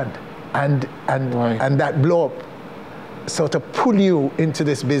the brand. And that blow up sort of pull you into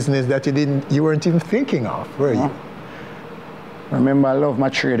this business that you weren't even thinking of, were you? Remember, I love my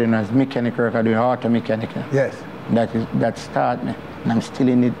trading as mechanic work. I do auto mechanic. Yes. That started me, and I'm still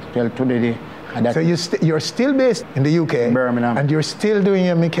in it till today. So you're still based in the UK, Birmingham, and you're still doing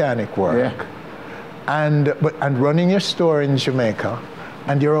your mechanic work, and running your store in Jamaica,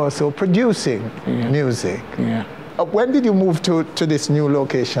 and you're also producing music. Yeah. When did you move to this new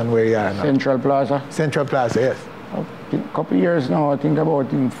location where you are now? Central Plaza. Central Plaza, yes. A couple of years now, I think about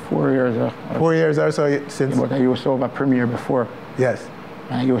 4 years. 4 years or so since. But I used to have a Premiere before. Yes.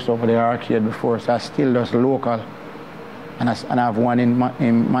 And I used to have the arcade before, so I still just local. And I have one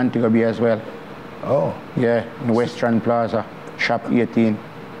in Montego Bay as well. Oh. Yeah, in Western Plaza, Shop 18,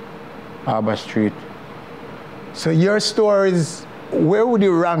 Harbour Street. So your store is, where would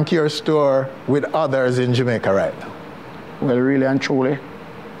you rank your store with others in Jamaica right now? Well, really and truly,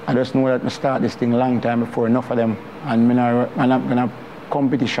 I just know that I start this thing long time before enough of them. And I'm not going to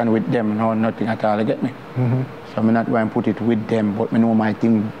competition with them, no, nothing at all, you get me? So I'm not going to put it with them, but I know my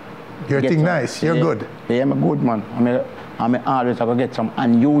thing. Your thing nice, you're good. Yeah, I'm a good man. I'm always going to get some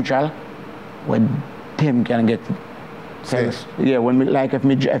unusual where them can get sales. Yeah, when me, like if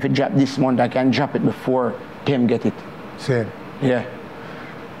it drop this month, I can drop it before them get it. Same. Yeah.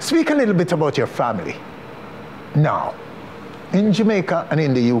 Speak a little bit about your family. Now, in Jamaica and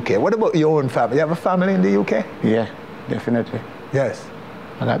in the UK, what about your own family? You have a family in the UK? Yeah, definitely. Yes.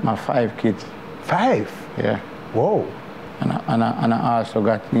 I got my 5 kids. 5? Yeah. Whoa. And I also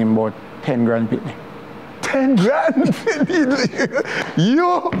got him about 10 grand with me. 10 grand?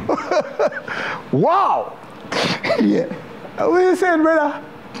 You? Wow. Yeah. What are you saying, brother?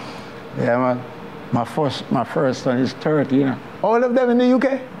 Yeah, man. My first son is 30, you know. All of them in the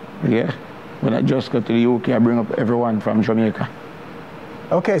UK? Yeah. When I just got to the UK, I bring up everyone from Jamaica.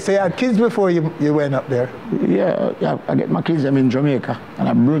 Okay, so you had kids before you went up there? Yeah, I get my kids them in Jamaica, and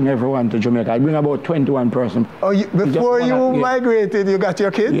I bring everyone to Jamaica. I bring about 21 person. Oh, before you migrated, you got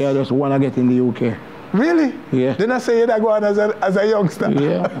your kids? Yeah, just one I get in the UK. Really? Yeah. Didn't I say you that go on as a youngster?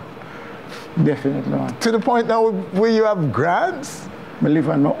 Yeah, definitely. Man. To the point now where you have grants? I live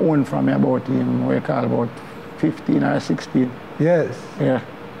on my own from about, what you call about 15 or 16. Yes. Yeah.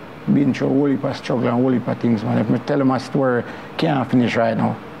 Been through a whole heap of struggle and a whole heap of things, man. If I tell my story, can't finish right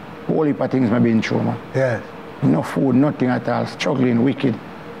now. A whole heap of things I've been through, man. Yes. No food, nothing at all. Struggling, wicked.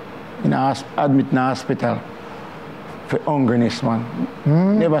 Admit in the hospital for hungriness,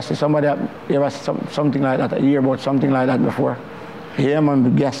 man. Never see somebody, ever see something like that, hear about something like that before. Yeah, man, the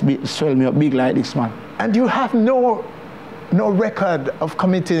gas swell me up big like this, man. And you have no record of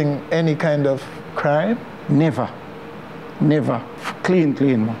committing any kind of crime? Never. Never. Clean,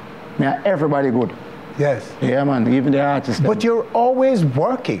 man. Everybody good. Yes. Yeah, man, even the artists. But you're always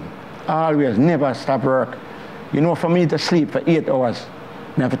working. Always, never stop work. You know, for me to sleep for 8 hours,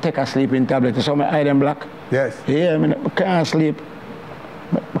 I have to take a sleeping tablet. You saw my eye them black? Yes. Yeah, I can't sleep.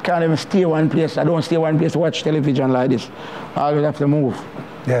 I can't even stay one place. I don't stay one place to watch television like this. I always have to move.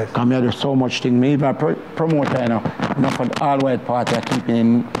 Yes. Come here, there's so much thing. Me even a promoter, you know, for the all-white party I keep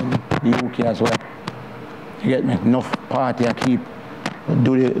in the UK as well. You get me? Enough party I keep.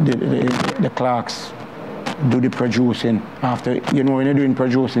 Do the clocks, do the producing. After, you know, when you're doing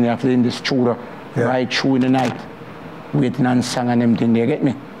producing, you have to in the studio, right through in the night, waiting on song and them thing, you get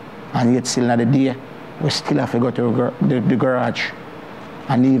me? And yet still not the day, we still have to go to the garage.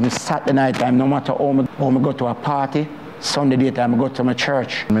 And even Saturday night time, no matter how I go to a party, Sunday daytime I go to my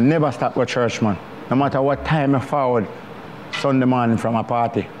church. I never stop go to church, man. No matter what time I forward, Sunday morning from a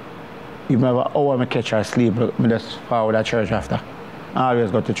party. Even if an hour I catch or sleep, I just forward at church after. I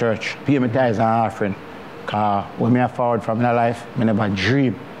always go to church, pay my tithes and offering. Because when I forward from my life, I never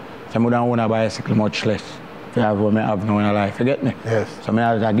dream. So I don't own a bicycle, much less. If I have what I have now in life, you get me? Yes. So I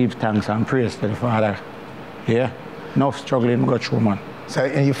always give thanks and praise to the Father. Yeah? Enough struggling go through, man. So,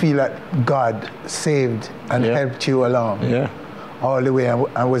 and you feel that God saved and helped you along? Yeah. All the way,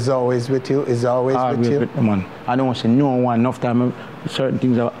 and was always with you? Is always with you? With me, man. I don't see no one. Enough time, certain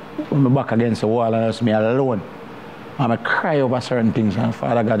things are when I'm back against the wall and it's me alone. I cry over certain things, and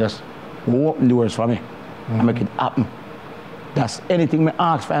Father God just open doors for me and make it happen. That's anything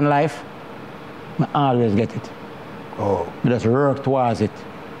I ask for in life, I always get it. Oh. I just work towards it.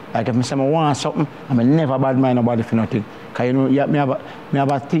 Like if I say I want something, I never bad mind nobody for nothing. Because you know, I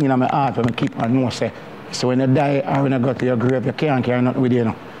have a thing in my heart when I keep on know, say, so when you die or when you go to your grave, you can't carry nothing with you,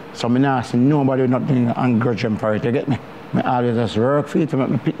 know. So I not see nobody with nothing and grudge them for it, you get me? I always just work for it to make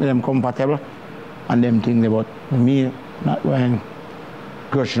me pick them comfortable. And them things about me not wearing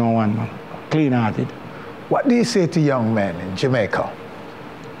grudge no one, man. Clean-hearted. What do you say to young men in Jamaica?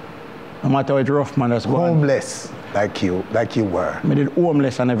 No matter how it's rough, man, that's homeless like you were. I did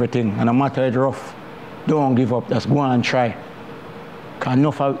homeless and everything, and no matter how it's rough, don't give up, just go and try. Because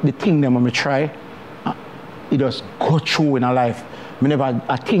enough of the thing them when I try, it just go through in a life. I never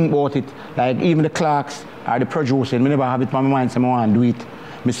think about it, like even the clocks or the producing, I never have it on my mind, so I want to do it.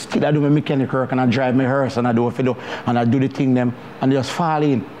 I still do my mechanic work and I drive my hearse and I do and I do the thing them and they just fall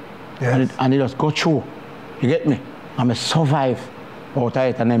in. Yes. And it just go through. You get me? And I survive out of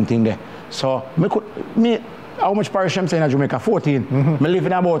it and them thing there. So how much parish I'm saying in Jamaica? 14. I live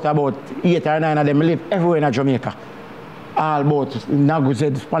in about 8 or 9 of them. I live everywhere in Jamaica. All about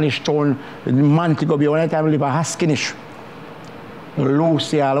Naguzed, Spanish Town, Montego Bay. One time I live at Haskinish.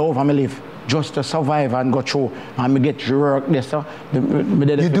 Lucy all over I live. Just to survive and go through and me get work there, so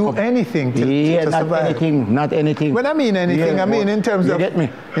you do anything to not survive? Anything, not anything. When I mean anything, I mean in terms of get me?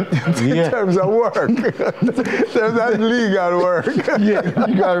 in terms of work. In terms of legal work.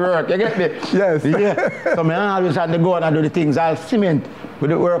 Legal work, you get me? Yes. Yeah. So I always had to go and do the things, I'll cement, we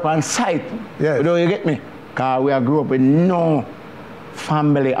do work on site. Yes. You get me? Because we grew up with no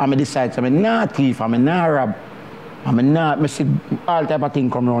family, I'm decide, so I'm not thief, I'm not rob. I see all type of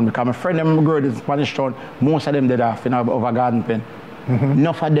things come around because my friend them grow in Spanish Town, most of them dead off over garden pen.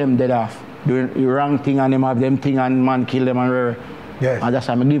 Enough of them dead off. Doing the wrong thing and them have them thing and man kill them and yes. And that's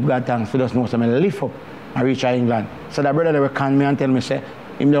why I give God thanks for just know so I lift up and reach England. So that brother they will call me and tell me say,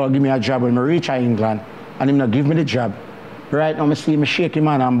 him they will give me a job when I reach England and him not give me the job. Right now I see me shake him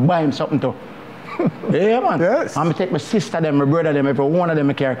man and buy him something too. Yeah man. Yes. And I take my sister them, my brother them, every one of them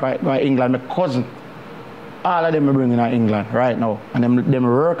I carry go to England, my cousin. All of them I bring in England right now. And them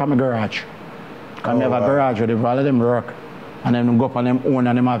work at my garage. Because I have a garage with them, all of them work. And then them go up on them own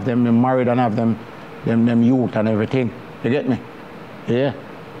and them have them married and have them them youth and everything. You get me? Yeah.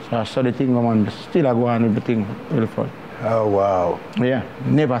 So I saw the thing, man, still I go on with the thing really fun. Oh, wow. Yeah,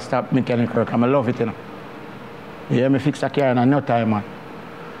 never stop mechanic work. I love it, you know. Yeah, me fix a car in no time, man.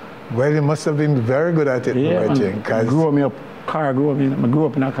 Well, you must have been very good at it, yeah, man. I grew me up, I grew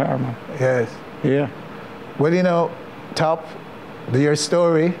up in a car, man. Yes. Yeah. Well, you know, Top, your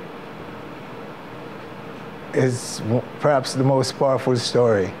story is perhaps the most powerful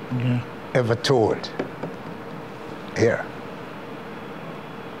story ever told here.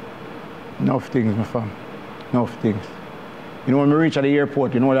 Enough things, my fam. Enough things. You know, when we reach at the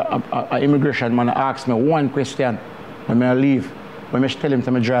airport, you know, the immigration man asked me one question when I leave. When I tell him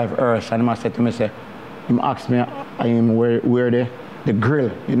to drive earth, and I said to me, say, he asked me where the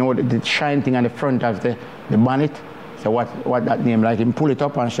grill, you know, the shine thing on the front of the bonnet. So what that name, like him pull it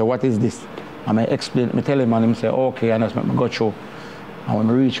up and say, what is this? And I explain, I tell him and him say, okay, and that's what I go through. And when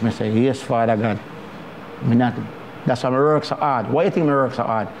I reach, I say, yes, Father God. That's why I work so hard. Why do you think I work so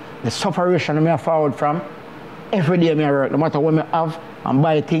hard? The separation I forward from, every day I work, no matter what I have and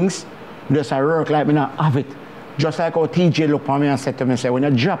buy things, just I work like I not have it. Just like how TJ looked at me and said to me, say, when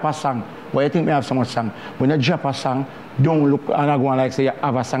you drop a song, why do you think I have so much song? When you drop a song, don't look and I go on like say you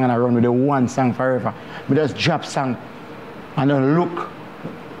have a song and I run with the one song forever. But just drop song and then look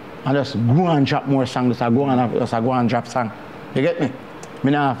and just go and drop more songs, just go and drop song. You get me? I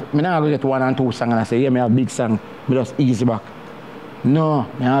not go get 1 and 2 songs and I say, yeah, I have big song, but just easy back. No,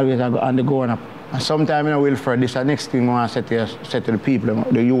 I always go on the go up. And sometimes, you know, Wilfred, this is the next thing I want to say to the people,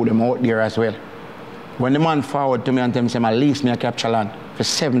 the youth, them out there as well. When the man forward to me and tell me, say, I lease me a capture land for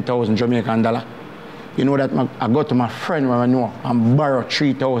 7,000 Jamaican dollars. You know that I go to my friend where I know and borrow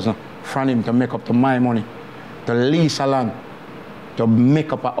 3,000 from him to make up to my money, to lease a land, to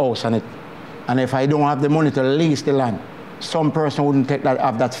make up a house on it. And if I don't have the money to lease the land, some person wouldn't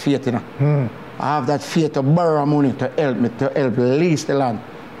have that faith, you know. I have that faith to borrow money to help me, to help lease the land.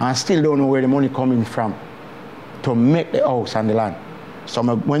 And I still don't know where the money coming from to make the house and the land. So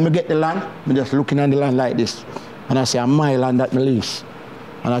when we get the land, I'm just looking at the land like this. And I say, I'm my land that me lease.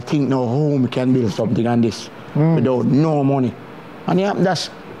 And I think now home can build something on this without no money. And yeah, that's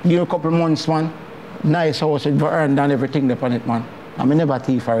give a couple months, man. Nice house, it earned and everything upon it, man. I mean, never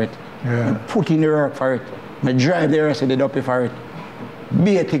tea for it. Yeah. I put in the work for it. I drive the rest of the duppy for it.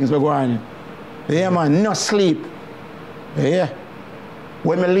 Be things we go on. Yeah, man, no sleep. Yeah.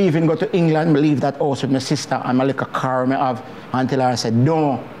 When I leave and go to England, I leave that house with my sister and my little car I have until I said,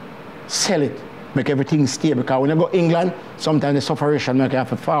 don't sell it. Make everything stay. Because when you go to England, sometimes the sufferation make you have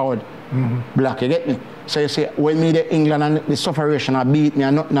to forward. Black, you get me? So you see, when me to England and the sufferation I beat me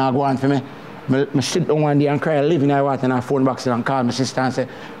and nothing I go on for me, I sit down one day and cry, live in water and I phone box and call my sister and say,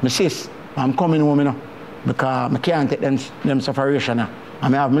 my sis, I'm coming home, you know, because I can't take them sufferation. I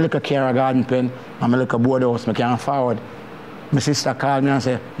have my little care garden pen and my little board house, I can't forward. My sister called me and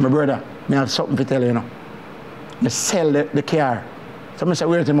said, my brother, I have something to tell you, you know. I sell the car. So I said,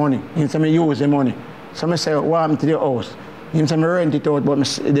 where's the money? He said, I use the money. So I said, what happened to the house? He said, I rent it out, but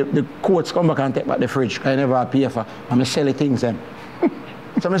the courts come back and take back the fridge. I never pay for, and I sell the things then.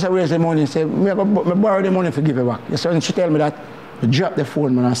 So I said, where's the money? He said, I borrow the money to give it back. So she tell me that, I drop the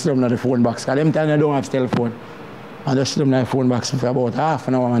phone, man, and sit down in the phone box. Because them time I don't have telephone. And just sit down in the phone box for about half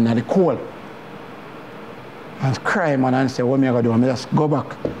an hour, man, and the call. And cry, man, and say, what am I going to do? I just go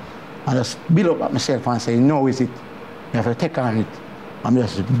back and just build up myself and say, no, is it? You have to take on it. I'm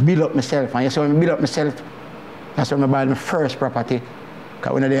just build up myself. And you see, when I build up myself, that's when I buy my first property.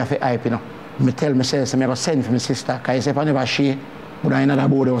 Because when I have to hype, you know, I tell myself, so I'm going to send for my sister. Because if I never she, but I another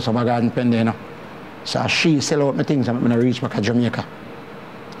board house of a garden pen there, you know. So she sell out my things and I'm going to reach back to Jamaica.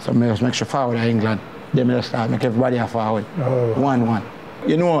 So I just make sure forward to England. Then I start make everybody a forward. One.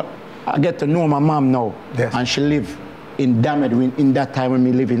 You know, I get to know my mom now. Yes. And she live in Damad in that time when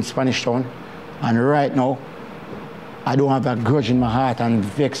we live in Spanish Town. And right now, I don't have a grudge in my heart and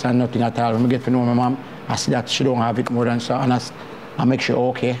vex and nothing at all. When I get to know my mom, I see that she don't have it more than so. And I make sure,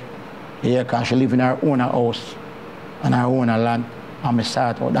 okay, yeah, because she live in her own house and her own land. And I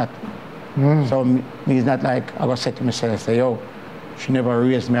start out that. So it's not like I got to say to myself, say, yo, she never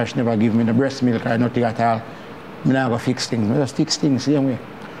raised me, or she never give me the breast milk or nothing at all. I'm not going to fix things. I just fix things the same way.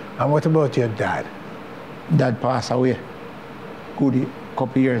 And what about your dad? Dad passed away. Good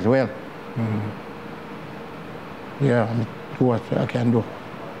couple years well. Yeah, do what I can do.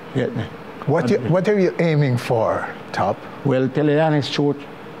 Get me. What are you aiming for, Top? Well, tell you the honest truth.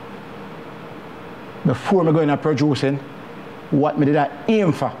 Before I go into producing, what me did I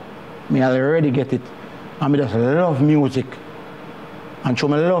aim for? Me already get it. And I just love music. And through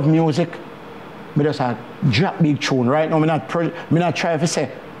me love music, I just drop big tune. Right now, I'm not trying to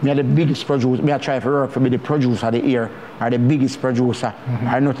say, Me are the biggest producer. Me I try to work for be the producer of the year or the biggest producer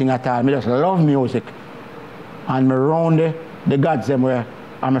or nothing at all. Me just love music. And me round the gods them where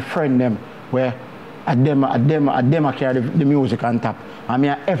I'm a friend them where I carry the music on top. And me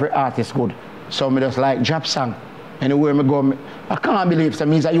are every artist good. So me just like drop song. Anywhere me go, I can't believe some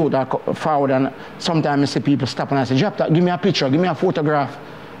means a youth are forward and sometimes I see people stop and I say, Droptop, give me a picture, give me a photograph.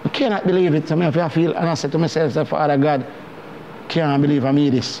 I cannot believe it. So me, if I feel, and I say to myself, Father God, can't believe I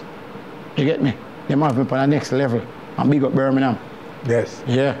made this. You get me? They have me on the next level. And big up Birmingham. Yes.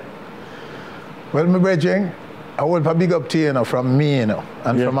 Yeah. Well, my brethren, I will big up to you, from me, and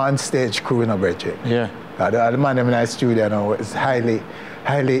from on stage crew, brethren. Yeah. The man in the studio, is highly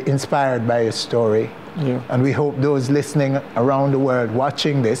inspired by your story. Yeah. And we hope those listening around the world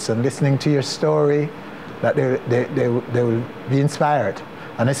watching this and listening to your story, that they will be inspired.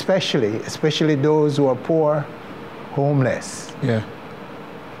 And especially those who are poor, homeless,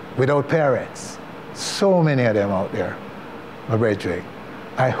 without parents. So many of them out there, my brethren.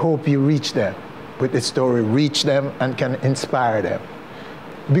 I hope you reach them with this story, reach them and can inspire them.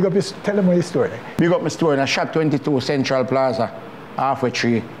 Big up tell them your story. Big up my story in Shop 22 Central Plaza, Halfway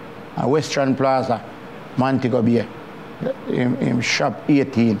Tree, Western Plaza, Montego Bay, in Shop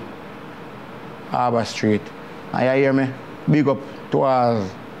 18, Harbour Street. And you hear me? Big up to all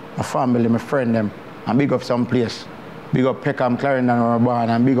my family, my friend them, and big up some place. Big up Peckham, Clarendon, where I'm born,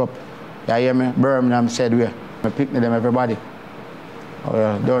 and big up, you hear me? Birmingham, Sedway. I pick them, everybody. Oh,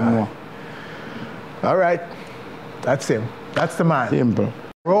 yeah, don't know. All right, that's him. That's the man. Simple.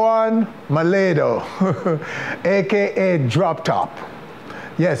 Rowan Maledo, a.k.a. Droptop.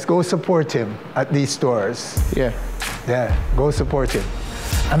 Yes, go support him at these stores. Yeah. Yeah, go support him.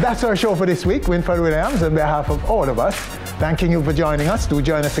 And that's our show for this week. Winfred Williams, on behalf of all of us, thanking you for joining us. Do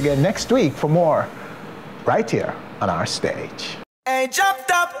join us again next week for more right here on our stage. Hey,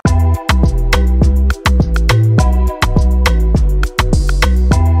 Droptop.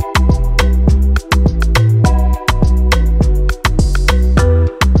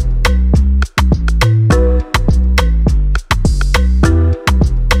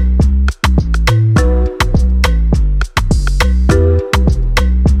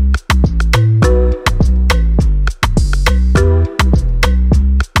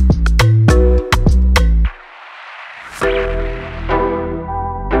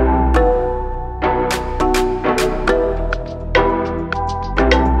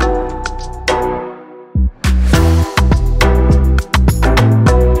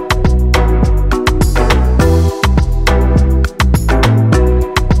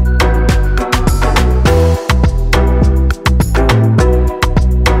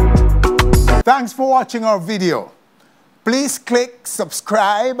 Thanks for watching our video. Please click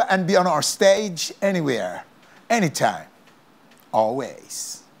subscribe and be on our stage anywhere, anytime,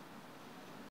 always.